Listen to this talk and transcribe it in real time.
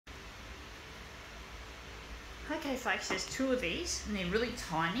Okay folks, there's two of these and they're really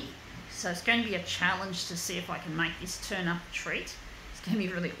tiny, so it's going to be a challenge to see if I can make this turn up a treat. It's going to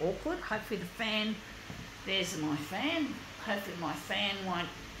be really awkward. Hopefully the fan, there's my fan, hopefully my fan won't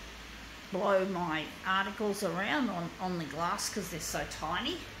blow my articles around on the glass because they're so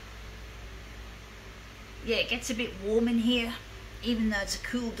tiny. Yeah, it gets a bit warm in here, even though it's a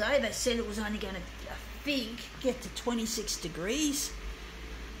cool day. They said it was only going to, I think, get to 26 degrees.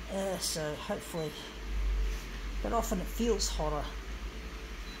 So hopefully, but often it feels hotter.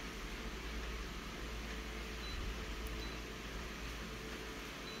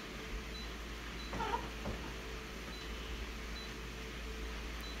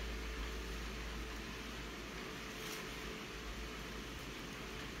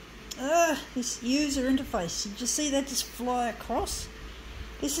 This user interface, did you see that just fly across?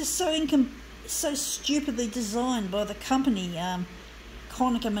 This is so stupidly designed by the company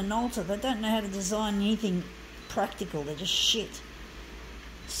Konica Minolta. They don't know how to design anything practical. They're just shit.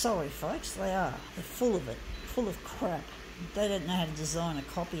 Sorry folks, they are. They're full of it, full of crap. They don't know how to design a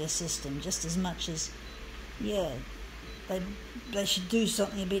copier system just as much as, yeah, they should do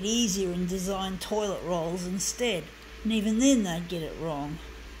something a bit easier and design toilet rolls instead. And even then they'd get it wrong.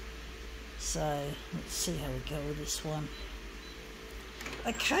 So let's see how we go with this one.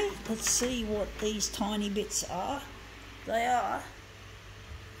 Okay, let's see what these tiny bits are. They are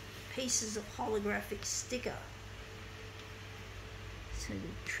pieces of holographic sticker. So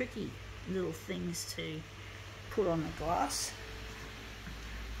the tricky little things to put on the glass.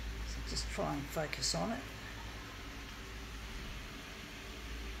 So just try and focus on it.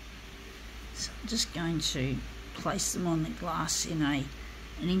 So I'm just going to place them on the glass in an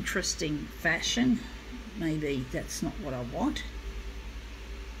interesting fashion. Maybe that's not what I want.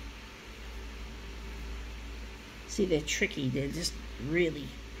 See, they're tricky. They're just really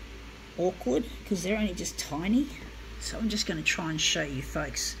awkward because they're only just tiny. So I'm just going to try and show you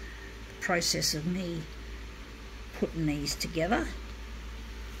folks the process of me putting these together.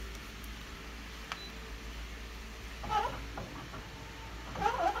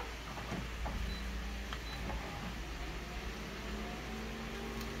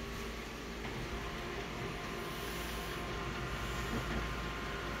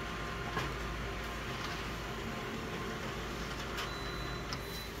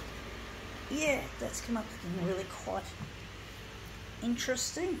 Yeah, that's come up with something really quite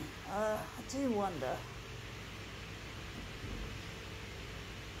interesting. I do wonder.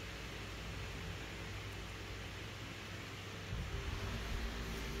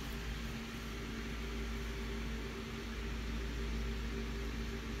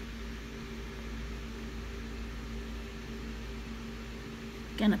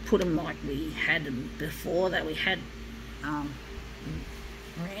 Gonna put them like we had them before, that we had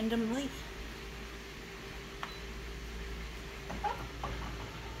randomly.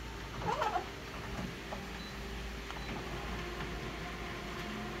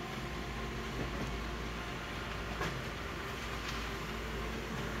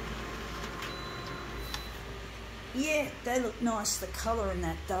 Yeah, they look nice. The colour in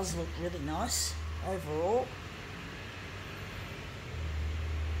that does look really nice overall.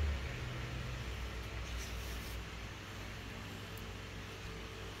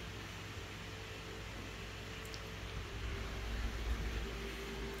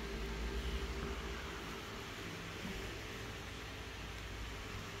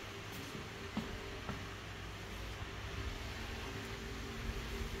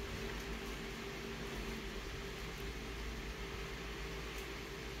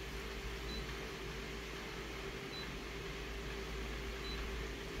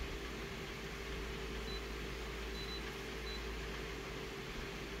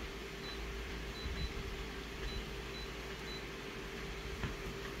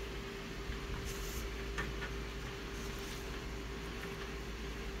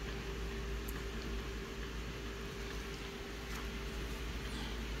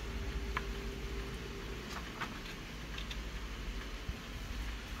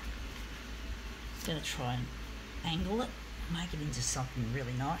 Going to try and angle it, make it into something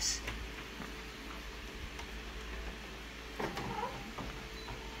really nice.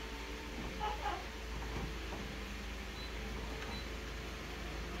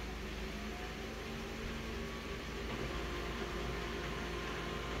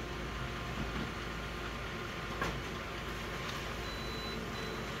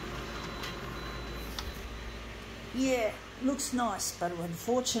 Yeah, looks nice, but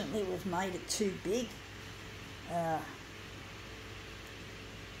unfortunately we've made it too big. Or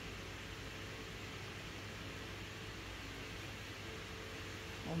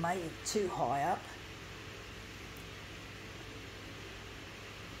made it too high up.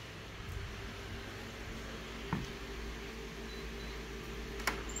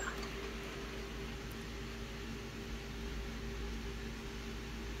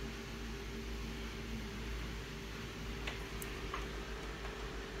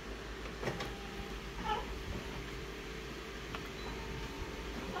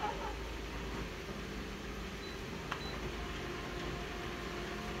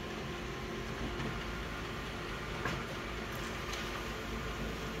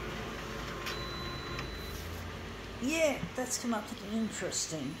 Yeah, that's come up looking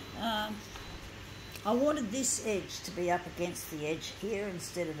interesting. I wanted this edge to be up against the edge here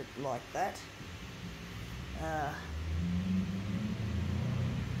instead of it like that. I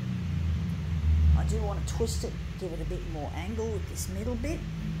do want to twist it, give it a bit more angle with this middle bit.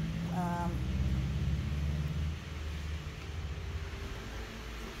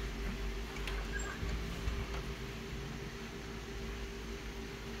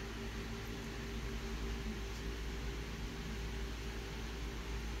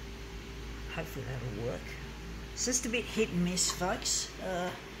 Hopefully that'll work. It's just a bit hit and miss, folks.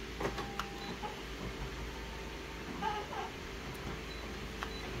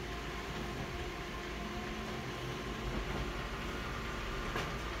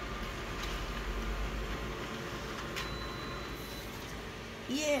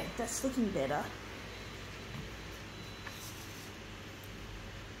 Yeah, that's looking better.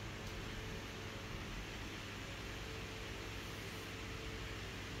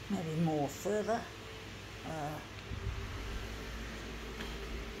 Maybe more further.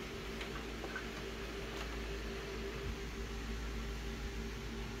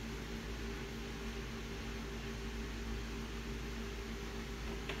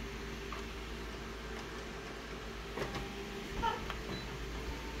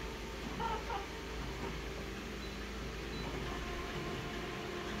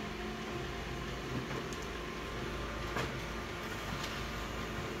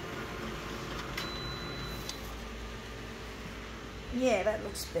 Yeah, that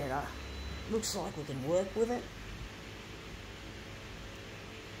looks better. Looks like we can work with it.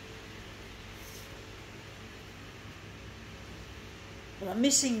 But I'm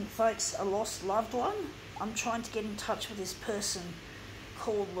missing, folks, a lost loved one. I'm trying to get in touch with this person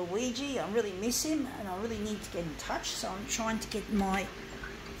called Luigi. I really miss him and I really need to get in touch. So I'm trying to get my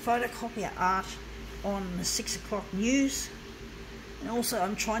photocopier art on the 6 o'clock news. And also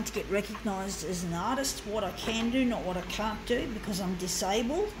I'm trying to get recognised as an artist, what I can do, not what I can't do, because I'm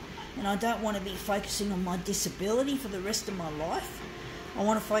disabled and I don't want to be focusing on my disability for the rest of my life. I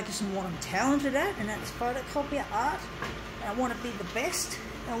want to focus on what I'm talented at, and that's photocopier art. And I want to be the best.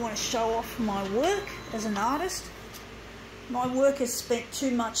 I want to show off my work as an artist. My work has spent too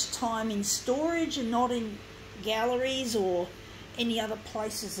much time in storage and not in galleries or any other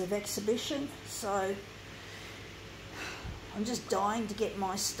places of exhibition, so I'm just dying to get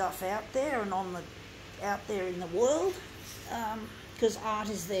my stuff out there and out there in the world, because art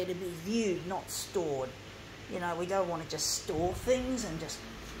is there to be viewed, not stored. You know, we don't want to just store things and just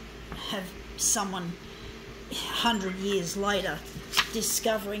have someone 100 years later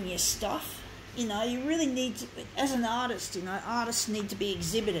discovering your stuff. You know, you really need to, as an artist, you know, artists need to be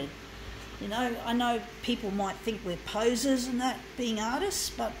exhibited. You know, I know people might think we're posers and that, being artists,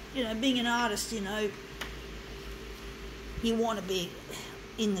 but, you know, being an artist, you know, you want to be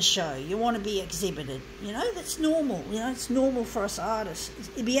in the show. You want to be exhibited. You know, that's normal. You know, it's normal for us artists.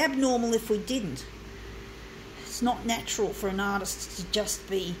 It'd be abnormal if we didn't. It's not natural for an artist to just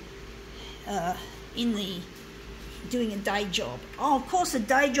be doing a day job. Oh, of course, a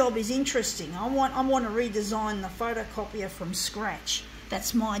day job is interesting. I want to redesign the photocopier from scratch.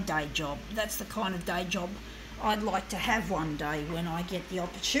 That's my day job. That's the kind of day job I'd like to have one day when I get the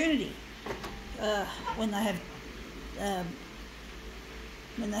opportunity. When they have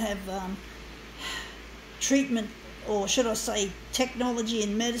treatment, or should I say technology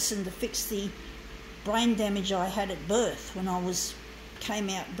and medicine, to fix the brain damage I had at birth when I came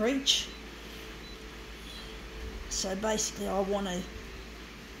out breech. So basically I've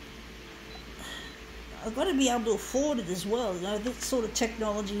got to be able to afford it as well. You know, that sort of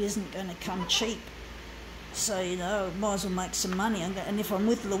technology isn't going to come cheap. So, you know, I might as well make some money. And if I'm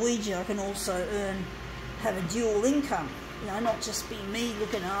with Luigi, I can also have a dual income. You know, not just be me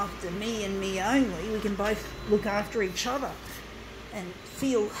looking after me and me only. We can both look after each other and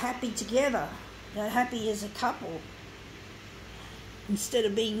feel happy together. You know, happy as a couple, instead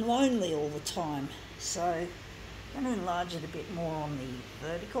of being lonely all the time. So I'm going to enlarge it a bit more on the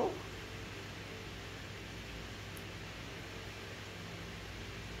vertical.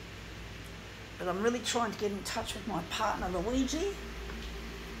 But I'm really trying to get in touch with my partner Luigi.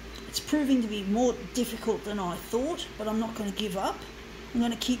 It's proving to be more difficult than I thought, but I'm not going to give up. I'm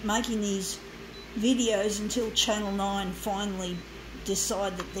going to keep making these videos until Channel 9 finally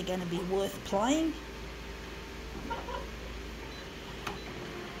decide that they're going to be worth playing.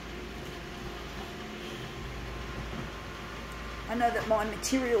 I know that my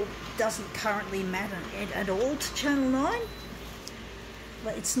material doesn't currently matter at all to Channel 9.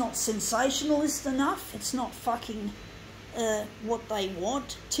 But it's not sensationalist enough. It's not fucking what they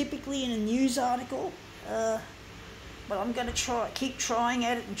want typically in a news article. But I'm going to keep trying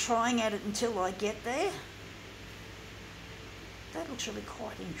at it and trying at it until I get there. That looks really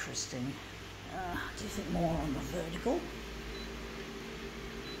quite interesting. Do you think more on the vertical?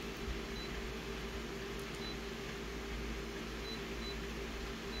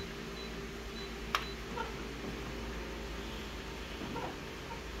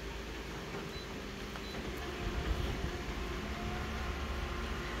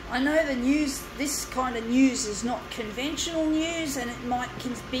 I know the news, this kind of news is not conventional news, and it might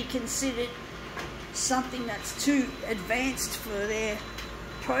be considered something that's too advanced for their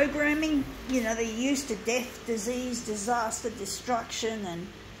programming. You know, they're used to death, disease, disaster, destruction, and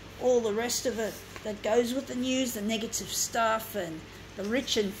all the rest of it that goes with the news, the negative stuff, and the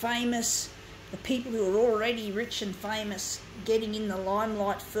rich and famous, the people who are already rich and famous getting in the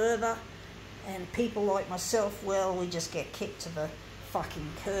limelight further, and people like myself, well, we just get kicked to the fucking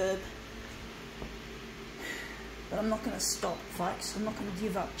curb. But I'm not going to stop, folks. I'm not going to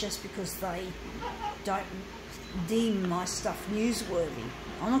give up just because they don't deem my stuff newsworthy.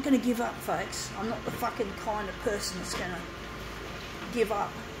 I'm not going to give up, folks. I'm not the fucking kind of person that's going to give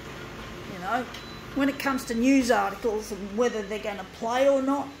up. You know, when it comes to news articles and whether they're going to play or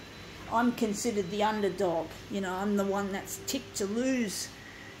not, I'm considered the underdog. You know, I'm the one that's tipped to lose,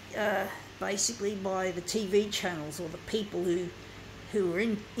 basically, by the TV channels or the people who are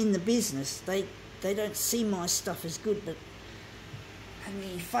in the business. They don't see my stuff as good. But and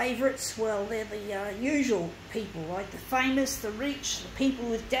the favourites, well, they're the usual people, like the famous, the rich, the people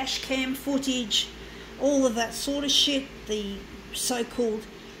with dash cam footage, all of that sort of shit, the so-called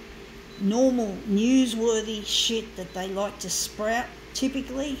normal newsworthy shit that they like to sprout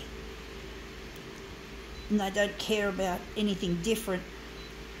typically, and they don't care about anything different.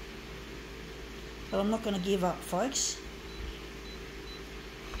 But I'm not going to give up, folks.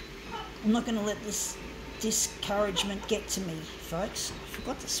 I'm not going to let this discouragement get to me, folks. I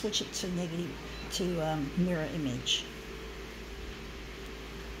forgot to switch it to mirror image.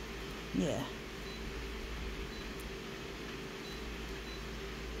 Yeah.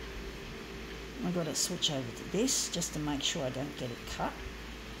 I've got to switch over to this just to make sure I don't get it cut.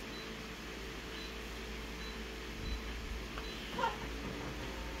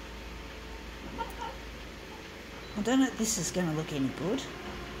 I don't know if this is going to look any good.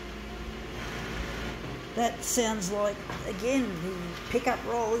 That sounds like, again, the pickup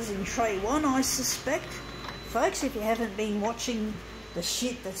rollers in tray 1, I suspect. Folks, if you haven't been watching the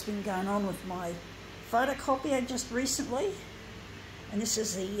shit that's been going on with my photocopier just recently, and this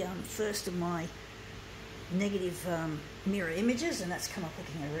is the first of my negative mirror images, and that's come up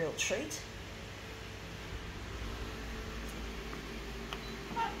looking a real treat.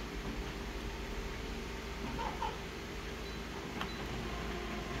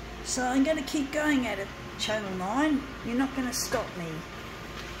 So I'm going to keep going at it, Channel 9. You're not going to stop me.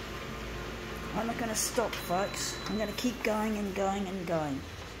 I'm not going to stop, folks. I'm going to keep going and going and going.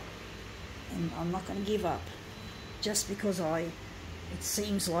 And I'm not going to give up just because it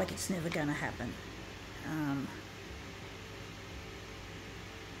seems like it's never going to happen.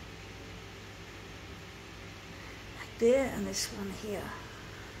 Like there, and this one here.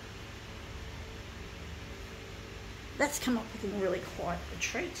 That's come up looking really quite a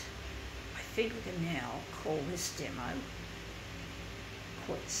treat. I think we can now call this demo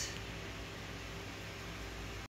quits.